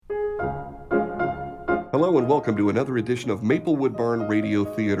Hello and welcome to another edition of Maplewood Barn Radio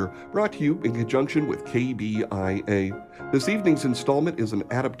Theatre, brought to you in conjunction with KBIA. This evening's installment is an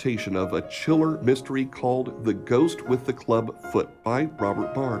adaptation of a chiller mystery called The Ghost with the Club Foot by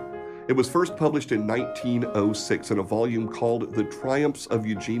Robert Barr. It was first published in 1906 in a volume called The Triumphs of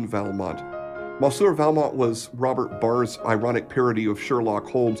Eugene Valmont. Monsieur Valmont was Robert Barr's ironic parody of Sherlock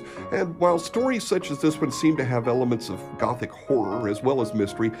Holmes, and while stories such as this one seem to have elements of Gothic horror as well as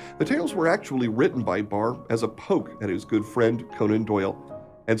mystery, the tales were actually written by Barr as a poke at his good friend Conan Doyle.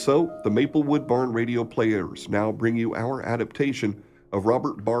 And so, the Maplewood Barn Radio Players now bring you our adaptation of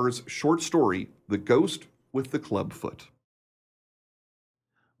Robert Barr's short story, The Ghost with the Club Foot.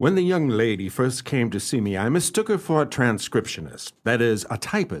 When the young lady first came to see me, I mistook her for a transcriptionist, that is, a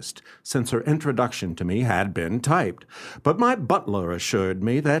typist, since her introduction to me had been typed. But my butler assured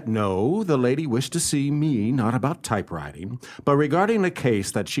me that no, the lady wished to see me not about typewriting, but regarding a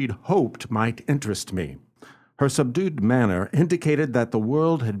case that she'd hoped might interest me. Her subdued manner indicated that the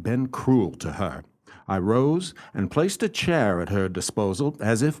world had been cruel to her. I rose and placed a chair at her disposal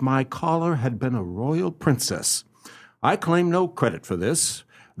as if my caller had been a royal princess. I claim no credit for this.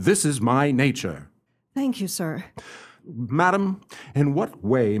 This is my nature. Thank you, sir. Madam, in what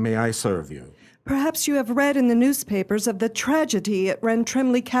way may I serve you? Perhaps you have read in the newspapers of the tragedy at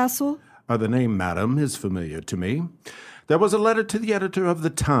Rantremly Castle? The name, madam, is familiar to me. There was a letter to the editor of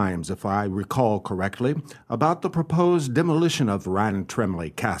the Times, if I recall correctly, about the proposed demolition of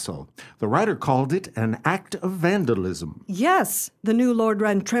Rantremly Castle. The writer called it an act of vandalism. Yes, the new Lord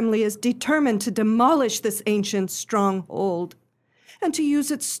Rantremly is determined to demolish this ancient stronghold and to use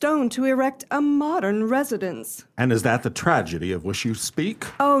its stone to erect a modern residence. And is that the tragedy of which you speak?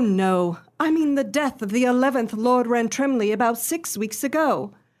 Oh, no. I mean the death of the 11th Lord Rantremly about 6 weeks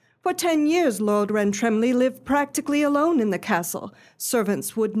ago. For 10 years, Lord Rantremly lived practically alone in the castle.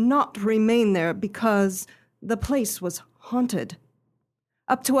 Servants would not remain there because the place was haunted.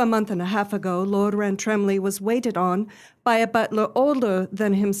 Up to a month and a half ago, Lord Rantremly was waited on by a butler older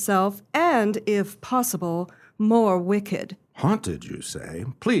than himself and, if possible, more wicked. Haunted, you say?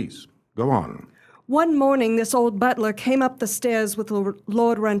 Please, go on. One morning, this old butler came up the stairs with Lord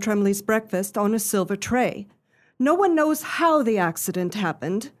Rantremly's breakfast on a silver tray. No one knows how the accident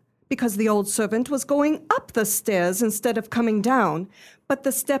happened, because the old servant was going up the stairs instead of coming down, but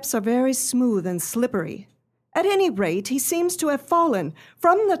the steps are very smooth and slippery. At any rate, he seems to have fallen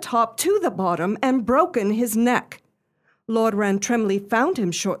from the top to the bottom and broken his neck. Lord Rantremly found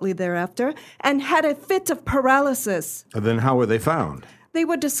him shortly thereafter and had a fit of paralysis. Then how were they found? They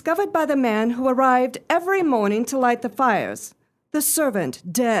were discovered by the man who arrived every morning to light the fires. The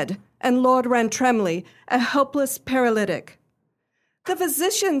servant, dead, and Lord Rantremly, a helpless paralytic. The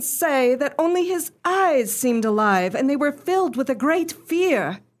physicians say that only his eyes seemed alive, and they were filled with a great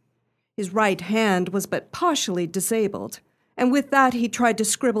fear. His right hand was but partially disabled, and with that he tried to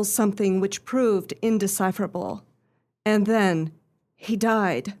scribble something which proved indecipherable. And then he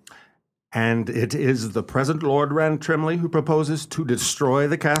died. And it is the present Lord Rantremly who proposes to destroy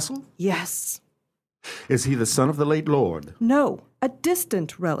the castle? Yes. Is he the son of the late lord? No, a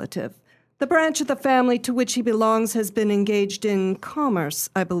distant relative. The branch of the family to which he belongs has been engaged in commerce,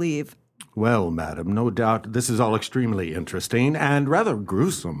 I believe. Well, madam, no doubt this is all extremely interesting and rather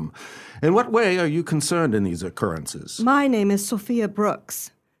gruesome. In what way are you concerned in these occurrences? My name is Sophia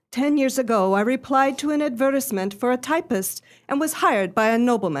Brooks. 10 years ago, I replied to an advertisement for a typist and was hired by a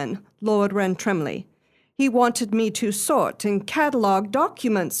nobleman, Lord Rantremly. He wanted me to sort and catalog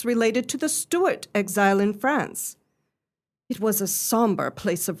documents related to the Stuart exile in France. It was a somber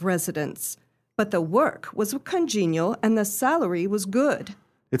place of residence, but the work was congenial and the salary was good.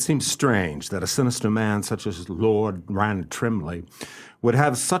 It seems strange that a sinister man such as Lord Rantremly would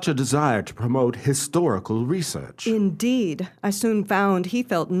have such a desire to promote historical research. Indeed, I soon found he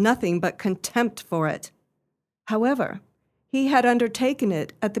felt nothing but contempt for it. However, he had undertaken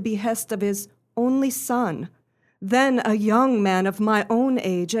it at the behest of his only son, then a young man of my own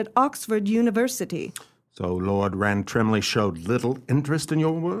age at Oxford University. So Lord Rantremly showed little interest in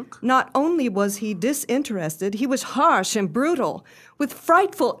your work? Not only was he disinterested, he was harsh and brutal, with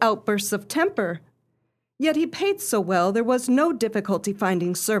frightful outbursts of temper. Yet he paid so well there was no difficulty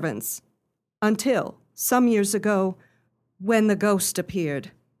finding servants. Until, some years ago, when the ghost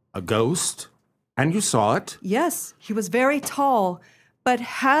appeared. A ghost? And you saw it? Yes, he was very tall, but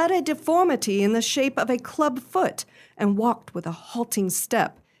had a deformity in the shape of a club foot and walked with a halting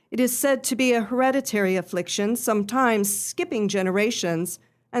step. It is said to be a hereditary affliction, sometimes skipping generations,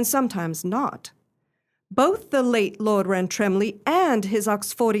 and sometimes not. Both the late Lord Rantremly and his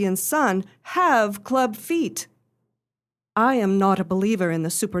Oxfordian son have club feet. I am not a believer in the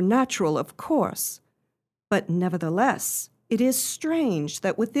supernatural, of course, But nevertheless, it is strange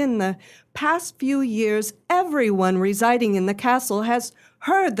that within the past few years, everyone residing in the castle has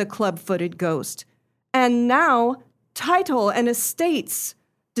heard the club-footed ghost, and now title and estates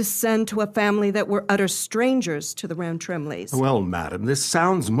descend to a family that were utter strangers to the Rantremlys. Well, madam, this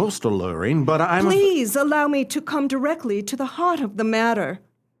sounds most alluring, but Please allow me to come directly to the heart of the matter.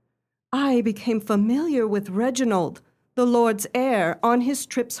 I became familiar with Reginald, the Lord's heir, on his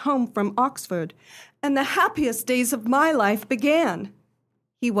trips home from Oxford, and the happiest days of my life began.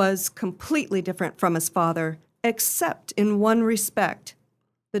 He was completely different from his father, except in one respect: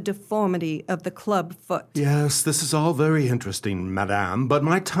 the deformity of the club foot. Yes, this is all very interesting, madame, but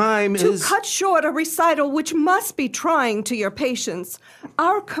my time is... To cut short a recital which must be trying to your patience,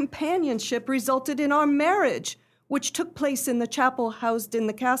 our companionship resulted in our marriage, which took place in the chapel housed in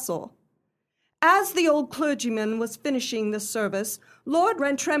the castle. As the old clergyman was finishing the service, Lord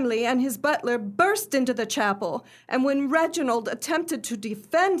Rantremly and his butler burst into the chapel, and when Reginald attempted to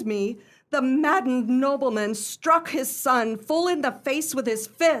defend me, the maddened nobleman struck his son full in the face with his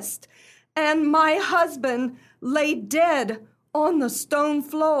fist, and my husband lay dead on the stone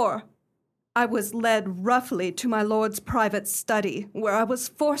floor. I was led roughly to my lord's private study, where I was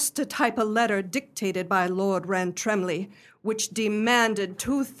forced to type a letter dictated by Lord Rantremly, which demanded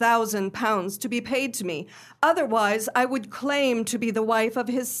 £2,000 to be paid to me. Otherwise, I would claim to be the wife of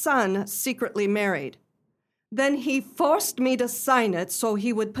his son, secretly married. Then he forced me to sign it so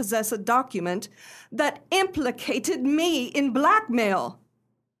he would possess a document that implicated me in blackmail.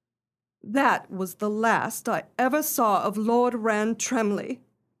 That was the last I ever saw of Lord Rantremly,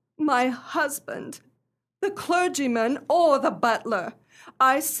 my husband, the clergyman, or the butler.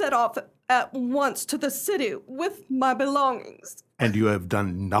 I set off at once to the city with my belongings. And you have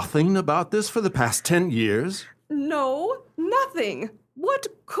done nothing about this for the past 10 years? No, nothing. What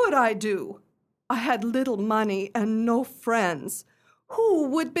could I do? I had little money and no friends. Who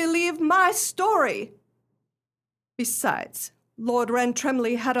would believe my story? Besides, Lord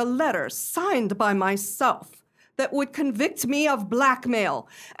Rantremly had a letter signed by myself that would convict me of blackmail,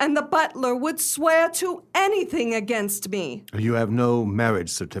 and the butler would swear to anything against me. You have no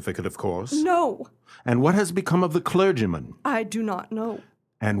marriage certificate, of course? No. And what has become of the clergyman? I do not know.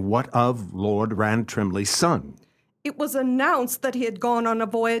 And what of Lord Rantremly's son? It was announced that he had gone on a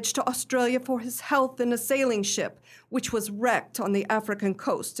voyage to Australia for his health in a sailing ship, which was wrecked on the African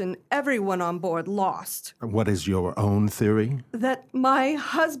coast, and everyone on board lost. What is your own theory? That my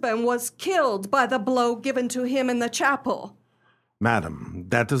husband was killed by the blow given to him in the chapel. Madam,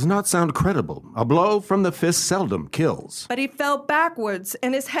 that does not sound credible. A blow from the fist seldom kills. But he fell backwards,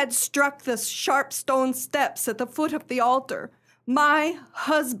 and his head struck the sharp stone steps at the foot of the altar. My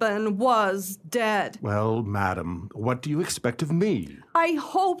husband was dead. Well, madam, what do you expect of me? I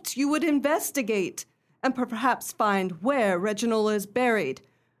hoped you would investigate and perhaps find where Reginald is buried.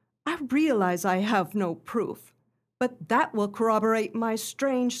 I realize I have no proof, but that will corroborate my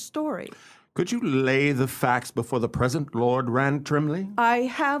strange story. Could you lay the facts before the present Lord Rantremly? I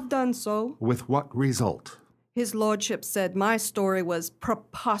have done so. With what result? His lordship said my story was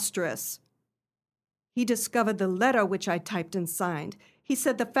preposterous. He discovered the letter which I typed and signed. He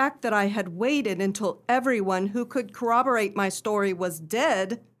said the fact that I had waited until everyone who could corroborate my story was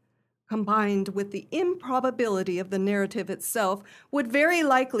dead, combined with the improbability of the narrative itself, would very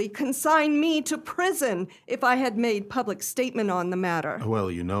likely consign me to prison if I had made public statement on the matter.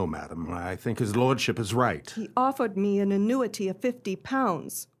 Well, you know, madam, I think his lordship is right. He offered me an annuity of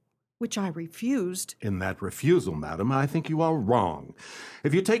 £50, which I refused. In that refusal, madam, I think you are wrong.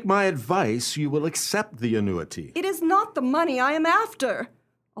 If you take my advice, you will accept the annuity. It is not the money I am after,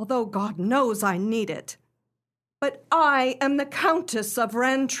 although God knows I need it. But I am the Countess of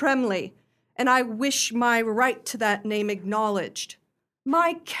Rantremly, and I wish my right to that name acknowledged.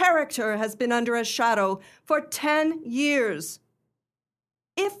 My character has been under a shadow for 10 years.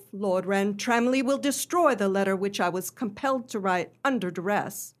 If Lord Rantremly will destroy the letter which I was compelled to write under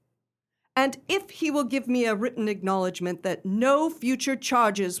duress, and if he will give me a written acknowledgement that no future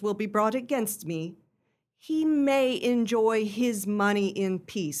charges will be brought against me, he may enjoy his money in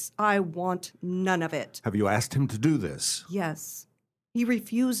peace. I want none of it. Have you asked him to do this? Yes. He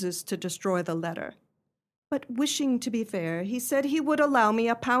refuses to destroy the letter. But wishing to be fair, he said he would allow me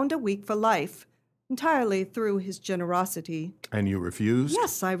 £1 a week for life, entirely through his generosity. And you refused?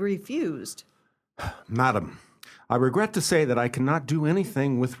 Yes, I refused. Madam, I regret to say that I cannot do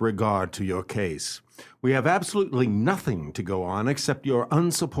anything with regard to your case. We have absolutely nothing to go on except your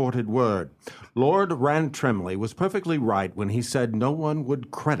unsupported word. Lord Rantremly was perfectly right when he said no one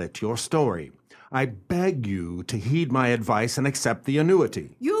would credit your story. I beg you to heed my advice and accept the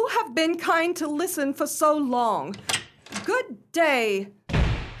annuity. You have have been kind to listen for so long. Good day.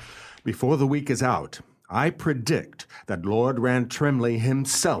 Before the week is out, I predict that Lord Rantremly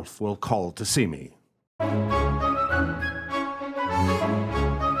himself will call to see me.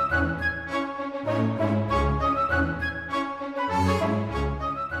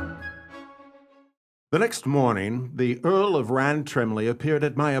 The next morning, the Earl of Rantremly appeared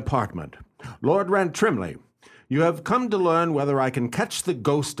at my apartment. Lord Rantremly, you have come to learn whether I can catch the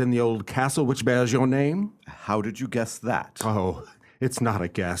ghost in the old castle which bears your name? How did you guess that? Oh, it's not a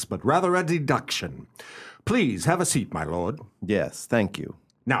guess, but rather a deduction. Please have a seat, my lord. Yes, thank you.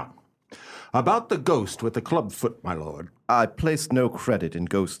 Now, about the ghost with the clubfoot, my lord. I place no credit in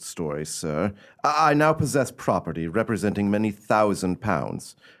ghost stories, sir. I now possess property representing many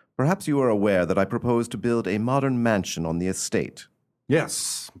 £1,000s. Perhaps you are aware that I propose to build a modern mansion on the estate.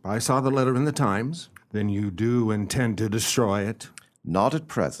 Yes, I saw the letter in the Times. Then you do intend to destroy it? Not at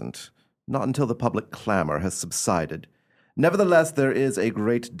present. Not until the public clamor has subsided. Nevertheless, there is a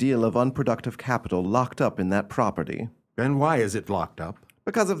great deal of unproductive capital locked up in that property. And why is it locked up?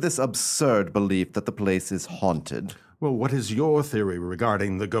 Because of this absurd belief that the place is haunted. Well, what is your theory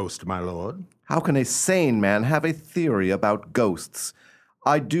regarding the ghost, my lord? How can a sane man have a theory about ghosts?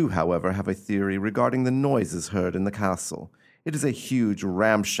 I do, however, have a theory regarding the noises heard in the castle. It is a huge,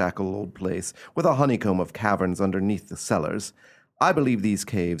 ramshackle old place with a honeycomb of caverns underneath the cellars. I believe these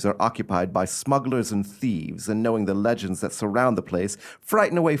caves are occupied by smugglers and thieves, and knowing the legends that surround the place,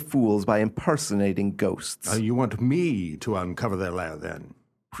 frighten away fools by impersonating ghosts. You want me to uncover their lair, then?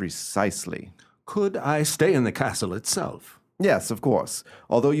 Precisely. Could I stay in the castle itself? Yes, of course,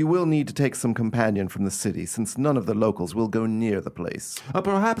 although you will need to take some companion from the city, since none of the locals will go near the place.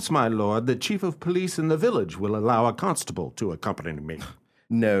 Perhaps, my lord, the chief of police in the village will allow a constable to accompany me.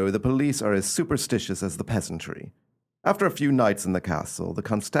 No, the police are as superstitious as the peasantry. After a few nights in the castle, the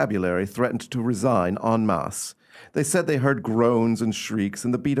constabulary threatened to resign en masse. They said they heard groans and shrieks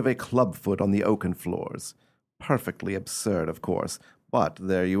and the beat of a clubfoot on the oaken floors. Perfectly absurd, of course, but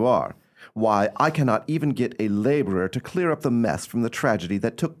there you are. Why, I cannot even get a laborer to clear up the mess from the tragedy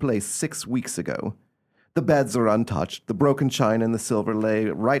that took place 6 weeks ago. The beds are untouched, the broken china and the silver lay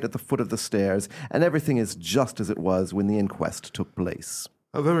right at the foot of the stairs, and everything is just as it was when the inquest took place.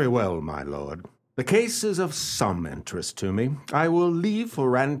 Very well, my lord. The case is of some interest to me. I will leave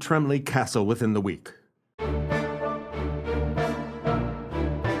for Rantremly Castle within the week.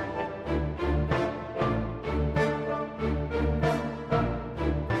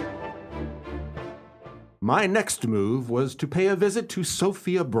 My next move was to pay a visit to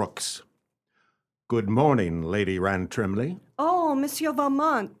Sophia Brooks. Good morning, Lady Rantremly. Oh, Monsieur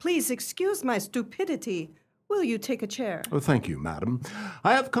Valmont, please excuse my stupidity. Will you take a chair? Oh, thank you, madam.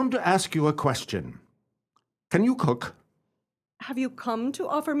 I have come to ask you a question. Can you cook? Have you come to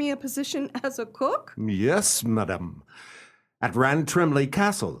offer me a position as a cook? Yes, madam. At Rantremly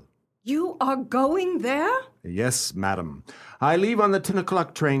Castle. You are going there? Yes, madam. I leave on the 10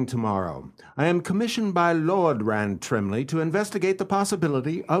 o'clock train tomorrow. I am commissioned by Lord Rantremly to investigate the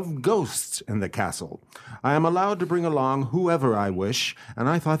possibility of ghosts in the castle. I am allowed to bring along whoever I wish, and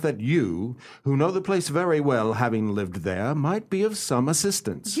I thought that you, who know the place very well, having lived there, might be of some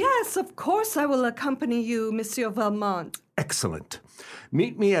assistance. Yes, of course I will accompany you, Monsieur Valmont. Excellent.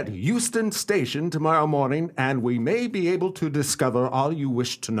 Meet me at Euston Station tomorrow morning, and we may be able to discover all you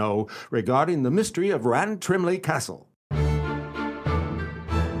wish to know regarding the mystery of Rantremly Castle.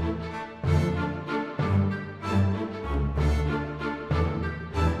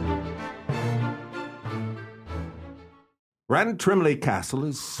 Rantremly Castle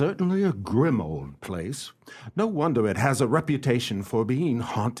is certainly a grim old place. No wonder it has a reputation for being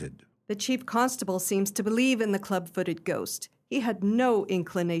haunted. The chief constable seems to believe in the club-footed ghost. He had no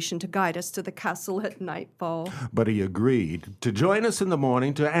inclination to guide us to the castle at nightfall. But he agreed to join us in the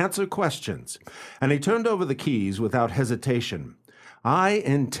morning to answer questions, and he turned over the keys without hesitation. I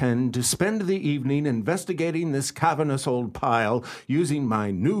intend to spend the evening investigating this cavernous old pile using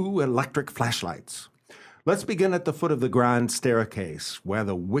my new electric flashlights. Let's begin at the foot of the grand staircase, where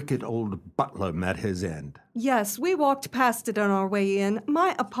the wicked old butler met his end. Yes, we walked past it on our way in.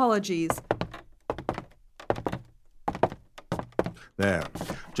 My apologies. There,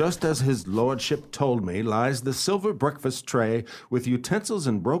 just as his lordship told me, lies the silver breakfast tray with utensils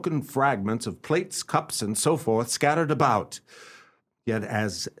and broken fragments of plates, cups, and so forth scattered about. Yet,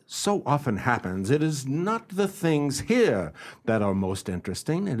 as so often happens, it is not the things here that are most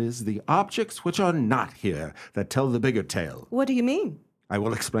interesting. It is the objects which are not here that tell the bigger tale. What do you mean? I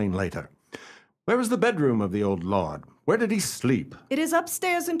will explain later. Where is the bedroom of the old lord? Where did he sleep? It is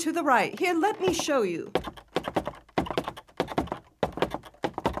upstairs and to the right. Here, let me show you.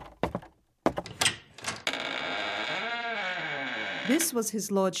 This was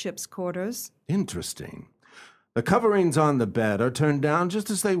his lordship's quarters. Interesting. The coverings on the bed are turned down just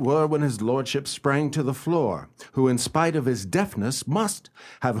as they were when his lordship sprang to the floor, who, in spite of his deafness, must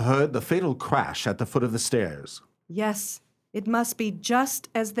have heard the fatal crash at the foot of the stairs. Yes, it must be just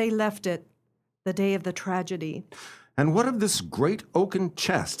as they left it, the day of the tragedy. And what of this great oaken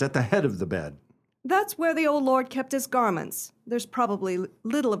chest at the head of the bed? That's where the old lord kept his garments. There's probably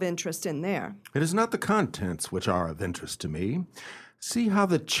little of interest in there. It is not the contents which are of interest to me. See how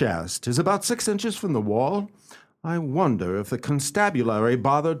the chest is about 6 inches from the wall? I wonder if the constabulary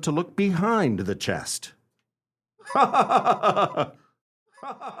bothered to look behind the chest. What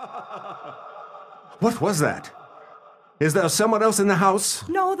was that? Is there someone else in the house?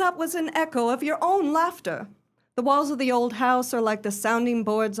 No, that was an echo of your own laughter. The walls of the old house are like the sounding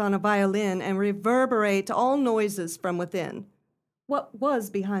boards on a violin and reverberate all noises from within. What was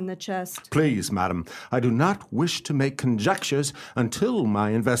behind the chest? Please, madam, I do not wish to make conjectures until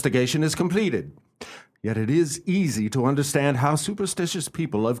my investigation is completed. Yet it is easy to understand how superstitious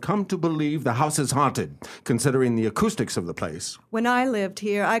people have come to believe the house is haunted, considering the acoustics of the place. When I lived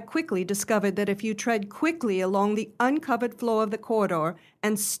here, I quickly discovered that if you tread quickly along the uncovered floor of the corridor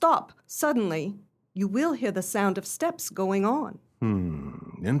and stop suddenly, you will hear the sound of steps going on.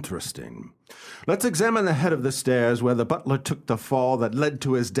 Interesting. Let's examine the head of the stairs where the butler took the fall that led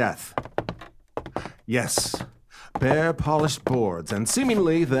to his death. Yes, bare polished boards, and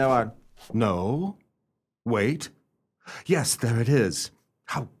seemingly there are... No. Wait. Yes, there it is.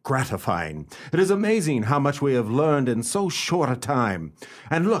 How gratifying. It is amazing how much we have learned in so short a time.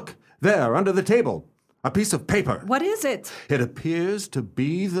 And look, there, under the table, a piece of paper. What is it? It appears to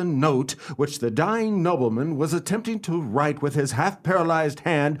be the note which the dying nobleman was attempting to write with his half-paralyzed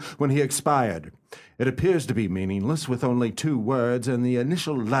hand when he expired. It appears to be meaningless, with only 2 words and the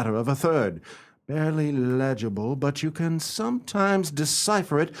initial letter of a third. Barely legible, but you can sometimes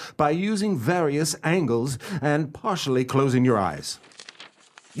decipher it by using various angles and partially closing your eyes.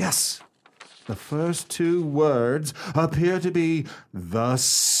 Yes, the first 2 words appear to be "The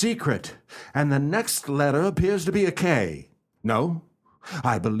Secret," and the next letter appears to be a K. No,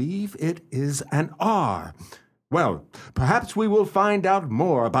 I believe it is an R. Well, perhaps we will find out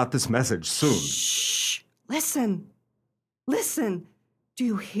more about this message soon. Shh! Listen! Listen! Do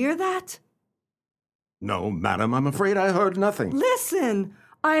you hear that? No, madam, I'm afraid I heard nothing. Listen!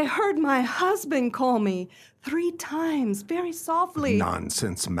 I heard my husband call me 3 times, very softly.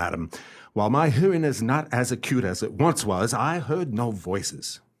 Nonsense, madam. While my hearing is not as acute as it once was, I heard no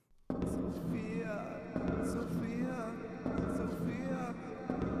voices. Sophia, Sophia, Sophia.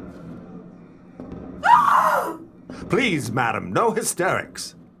 Please, madam, no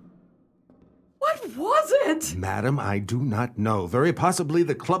hysterics. What was it? Madam, I do not know. Very possibly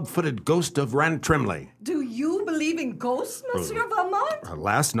the club-footed ghost of Rantremly. Do you believe in ghosts, Monsieur Valmont?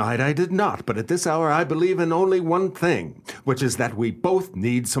 Last night I did not, but at this hour I believe in only one thing, which is that we both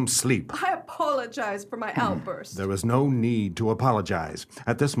need some sleep. I apologize for my outburst. There is no need to apologize.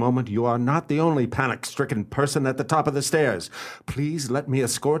 At this moment, you are not the only panic-stricken person at the top of the stairs. Please let me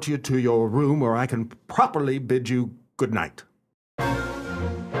escort you to your room where I can properly bid you good night.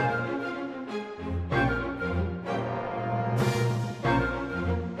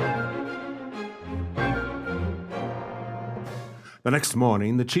 The next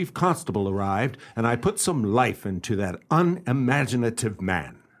morning, the chief constable arrived, and I put some life into that unimaginative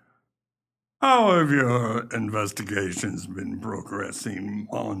man. How have your investigations been progressing,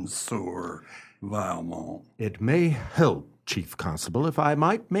 Monsieur Valmont? It may help, Chief Constable, if I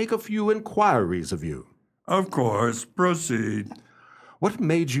might make a few inquiries of you. Of course, proceed. What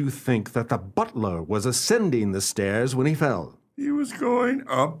made you think that the butler was ascending the stairs when he fell? He was going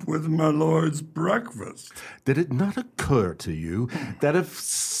up with my lord's breakfast. Did it not occur to you that if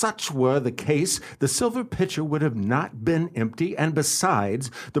such were the case, the silver pitcher would have not been empty, and besides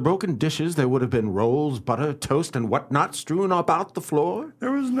the broken dishes, there would have been rolls, butter, toast, and whatnot strewn about the floor?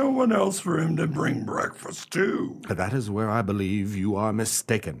 There was no one else for him to bring breakfast to. That is where I believe you are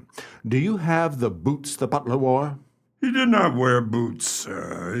mistaken. Do you have the boots the butler wore? He did not wear boots,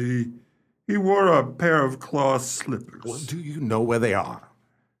 sir. He wore a pair of cloth slippers. Well, do you know where they are?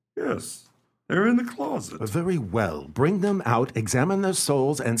 Yes, they're in the closet. Very well. Bring them out, examine their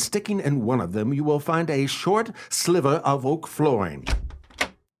soles, and sticking in one of them, you will find a short sliver of oak flooring.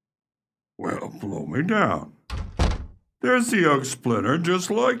 Well, blow me down. There's the oak splinter,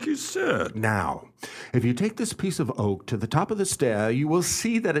 just like you said. Now, if you take this piece of oak to the top of the stair, you will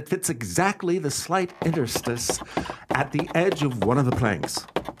see that it fits exactly the slight interstice at the edge of one of the planks.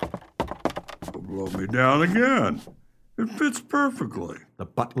 Blow me down again. It fits perfectly. The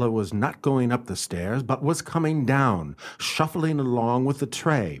butler was not going up the stairs, but was coming down, shuffling along with the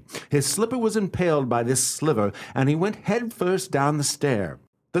tray. His slipper was impaled by this sliver, and he went headfirst down the stair.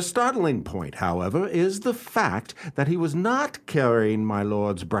 The startling point, however, is the fact that he was not carrying my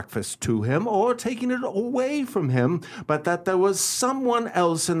lord's breakfast to him or taking it away from him, but that there was someone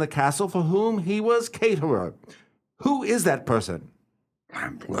else in the castle for whom he was caterer. Who is that person?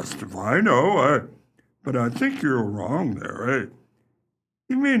 I'm blessed if I know. But I think you're wrong there.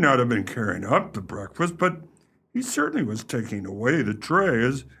 He may not have been carrying up the breakfast, but he certainly was taking away the tray,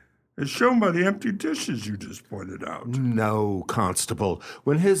 as shown by the empty dishes you just pointed out. No, Constable.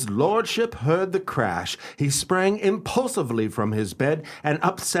 When his lordship heard the crash, he sprang impulsively from his bed and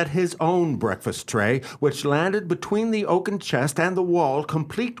upset his own breakfast tray, which landed between the oaken chest and the wall,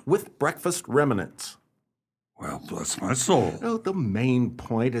 complete with breakfast remnants. Well, bless my soul. No, the main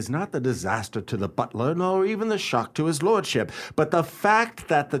point is not the disaster to the butler, nor even the shock to his lordship, but the fact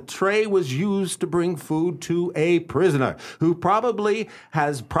that the tray was used to bring food to a prisoner who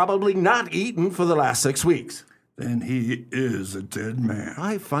has probably not eaten for the last 6 weeks. Then he is a dead man.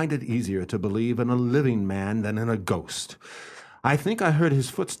 I find it easier to believe in a living man than in a ghost. I think I heard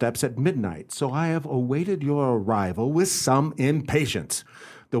his footsteps at midnight, so I have awaited your arrival with some impatience.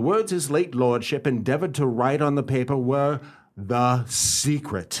 The words his late lordship endeavored to write on the paper were "the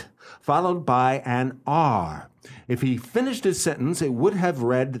secret," followed by an R. If he finished his sentence, it would have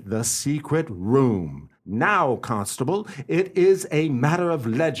read "the secret room." Now, Constable, it is a matter of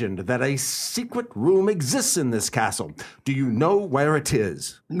legend that a secret room exists in this castle. Do you know where it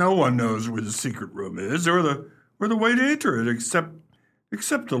is? No one knows where the secret room is, or the way to enter it,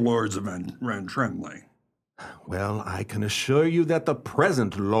 except the lords of Rantremly. Well, I can assure you that the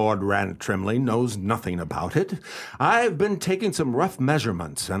present Lord Rantremly knows nothing about it. I've been taking some rough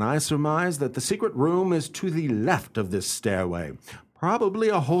measurements, and I surmise that the secret room is to the left of this stairway. Probably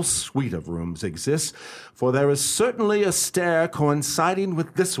a whole suite of rooms exists, for there is certainly a stair coinciding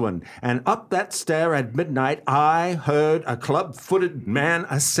with this one, and up that stair at midnight I heard a club-footed man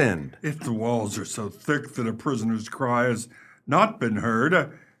ascend. If the walls are so thick that a prisoner's cry has not been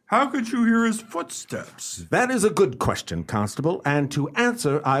heard, how could you hear his footsteps? That is a good question, Constable, and to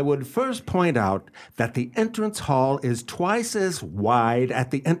answer, I would first point out that the entrance hall is twice as wide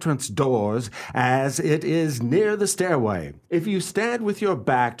at the entrance doors as it is near the stairway. If you stand with your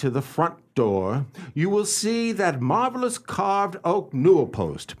back to the front door, you will see that marvelous carved oak newel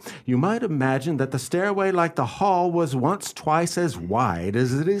post. You might imagine that the stairway, like the hall, was once twice as wide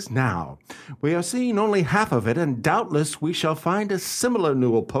as it is now. We are seeing only half of it, and doubtless we shall find a similar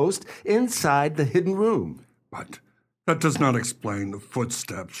newel post inside the hidden room. But that does not explain the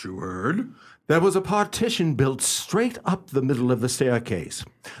footsteps you heard. There was a partition built straight up the middle of the staircase.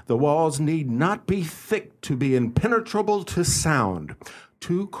 The walls need not be thick to be impenetrable to sound.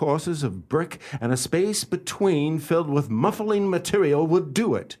 2 courses of brick and a space between filled with muffling material would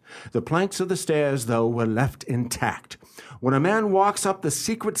do it. The planks of the stairs, though, were left intact. When a man walks up the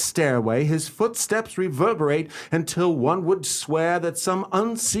secret stairway, his footsteps reverberate until one would swear that some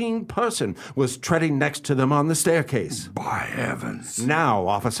unseen person was treading next to them on the staircase. By heavens. Now,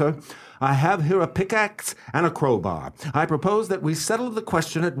 officer, I have here a pickaxe and a crowbar. I propose that we settle the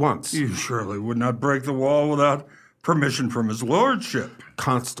question at once. You surely would not break the wall without permission from his lordship.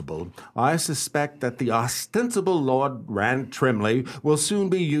 Constable, I suspect that the ostensible Lord Rantremly will soon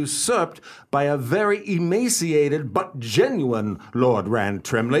be usurped by a very emaciated but genuine Lord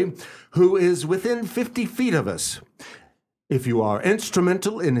Rantremly, who is within 50 feet of us. If you are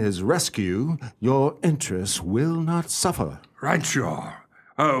instrumental in his rescue, your interests will not suffer. Right you are.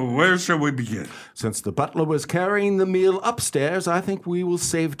 Where shall we begin? Since the butler was carrying the meal upstairs, I think we will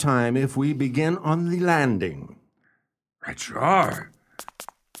save time if we begin on the landing. Right you are.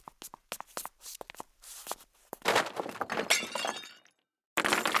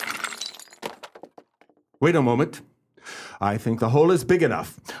 Wait a moment. I think the hole is big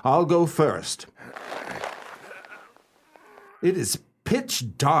enough. I'll go first. It is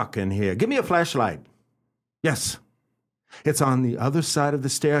pitch dark in here. Give me a flashlight. Yes. It's on the other side of the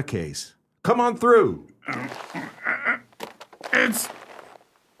staircase. Come on through.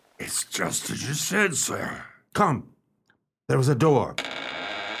 It's just as you said, sir. Come. There was a door.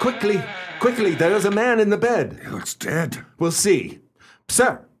 Quickly, there is a man in the bed. He looks dead. We'll see.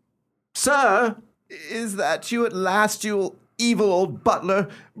 Sir! Sir! Is that you at last, you evil old butler?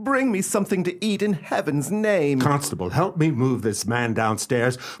 Bring me something to eat in heaven's name. Constable, help me move this man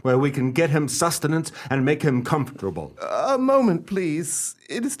downstairs where we can get him sustenance and make him comfortable. A moment, please.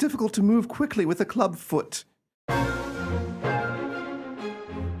 It is difficult to move quickly with a club foot.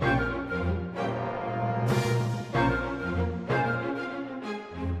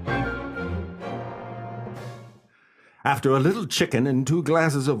 After a little chicken and 2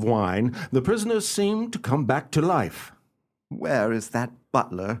 glasses of wine, the prisoner seemed to come back to life. Where is that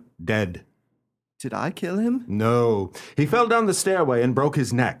butler? Dead. Did I kill him? No. He fell down the stairway and broke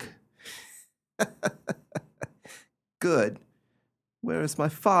his neck. Good. Where is my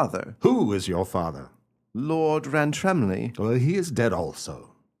father? Who is your father? Lord Rantremly. Well, he is dead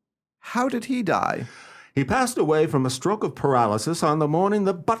also. How did he die? He passed away from a stroke of paralysis on the morning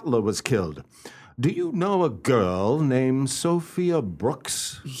the butler was killed. Do you know a girl named Sophia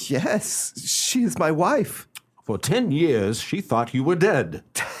Brooks? Yes, she is my wife. For 10 years, she thought you were dead.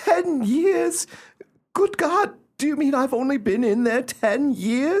 10 years? Good God, do you mean I've only been in there 10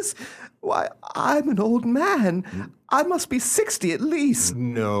 years? Why, I'm an old man. I must be 60 at least.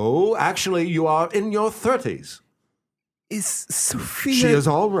 No, actually, you are in your 30s. Is Sophia... She is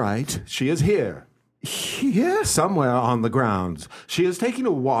all right. She is here. Here? Somewhere on the grounds. She is taking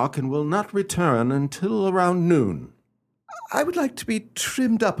a walk and will not return until around noon. I would like to be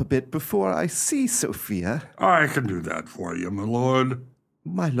trimmed up a bit before I see Sophia. I can do that for you, my lord.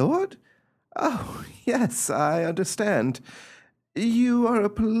 My lord? Oh, yes, I understand. You are a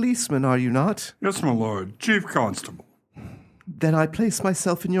policeman, are you not? Yes, my lord. Chief Constable. Then I place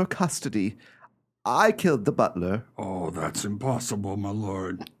myself in your custody. I killed the butler. Oh, that's impossible, my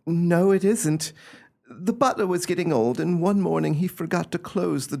lord. No, it isn't. The butler was getting old, and one morning he forgot to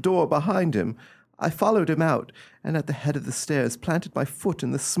close the door behind him. I followed him out, and at the head of the stairs planted my foot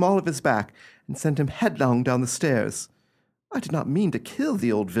in the small of his back and sent him headlong down the stairs. I did not mean to kill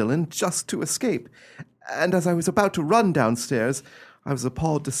the old villain, just to escape, and as I was about to run downstairs, I was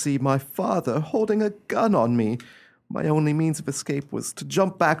appalled to see my father holding a gun on me. My only means of escape was to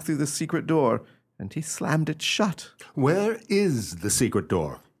jump back through the secret door, and he slammed it shut. Where is the secret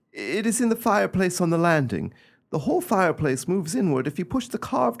door? It is in the fireplace on the landing. The whole fireplace moves inward if you push the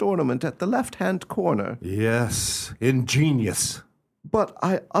carved ornament at the left-hand corner. Yes, ingenious. But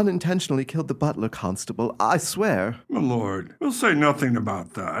I unintentionally killed the butler, Constable, I swear. My lord, we'll say nothing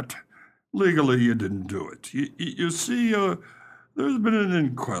about that. Legally, you didn't do it. You see, there's been an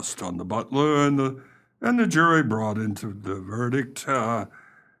inquest on the butler, and the jury brought into the verdict,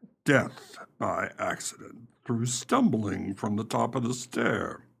 death by accident through stumbling from the top of the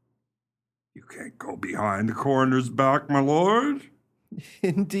stair. You can't go behind the coroner's back, my lord.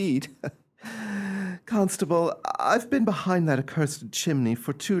 Indeed. Constable, I've been behind that accursed chimney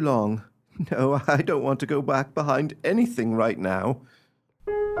for too long. No, I don't want to go back behind anything right now.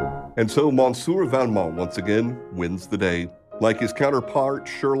 And so Monsieur Valmont once again wins the day. Like his counterpart,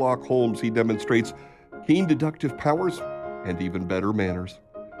 Sherlock Holmes, he demonstrates keen deductive powers and even better manners.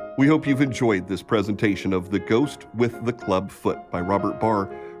 We hope you've enjoyed this presentation of The Ghost with the Club Foot by Robert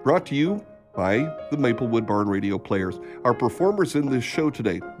Barr, brought to you by the Maplewood Barn Radio Players. Our performers in this show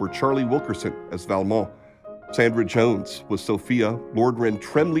today were Charlie Wilkerson as Valmont, Sandra Jones was Sophia, Lord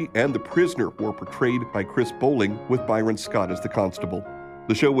Rantremly and the prisoner were portrayed by Chris Bowling, with Byron Scott as the constable.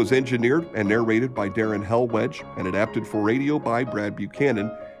 The show was engineered and narrated by Darren Hellwege and adapted for radio by Brad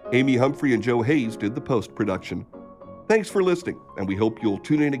Buchanan. Amy Humphrey and Joe Hayes did the post-production. Thanks for listening, and we hope you'll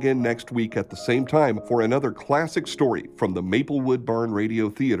tune in again next week at the same time for another classic story from the Maplewood Barn Radio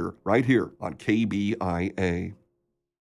Theatre right here on KBIA.